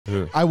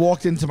I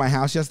walked into my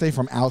house yesterday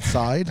from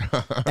outside,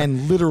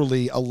 and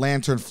literally a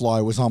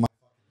lanternfly was on my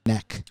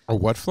neck. A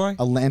what fly?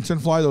 A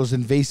lanternfly, those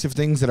invasive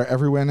things that are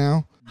everywhere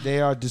now. They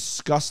are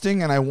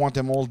disgusting, and I want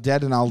them all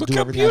dead, and I'll do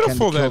everything I can to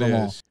kill them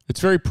all. It's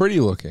very pretty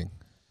looking.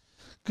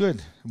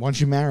 Good.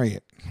 Once you marry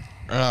it.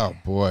 Oh,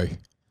 boy.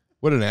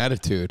 What an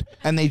attitude.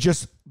 And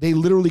they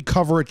literally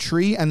cover a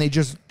tree, and they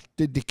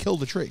kill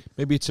the tree.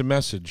 Maybe it's a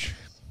message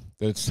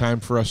that it's time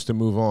for us to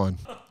move on.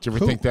 Did you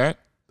ever think that?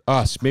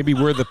 Us. Maybe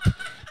we're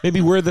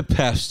the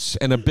pests,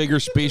 and a bigger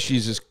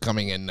species is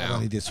coming in now. I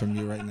don't need this from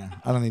you right now.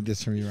 I don't need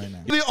this from you right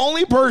now. The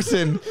only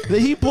person that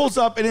he pulls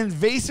up an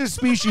invasive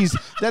species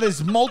that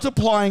is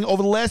multiplying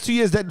over the last 2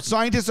 years that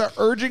scientists are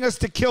urging us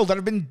to kill, that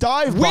have been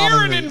dive bombing.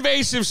 We're an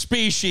invasive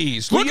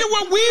species. Look at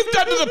what we've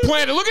done to the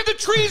planet. Look at the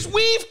trees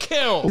we've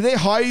killed. Did they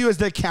hire you as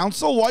their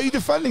counsel? Why are you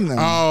defending them?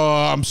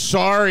 Oh, I'm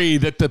sorry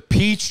that the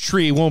peach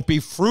tree won't be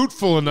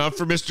fruitful enough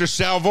for Mr.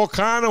 Sal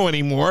Vulcano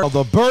anymore. Well,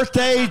 the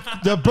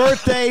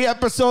birthday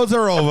episodes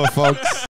are over, folks.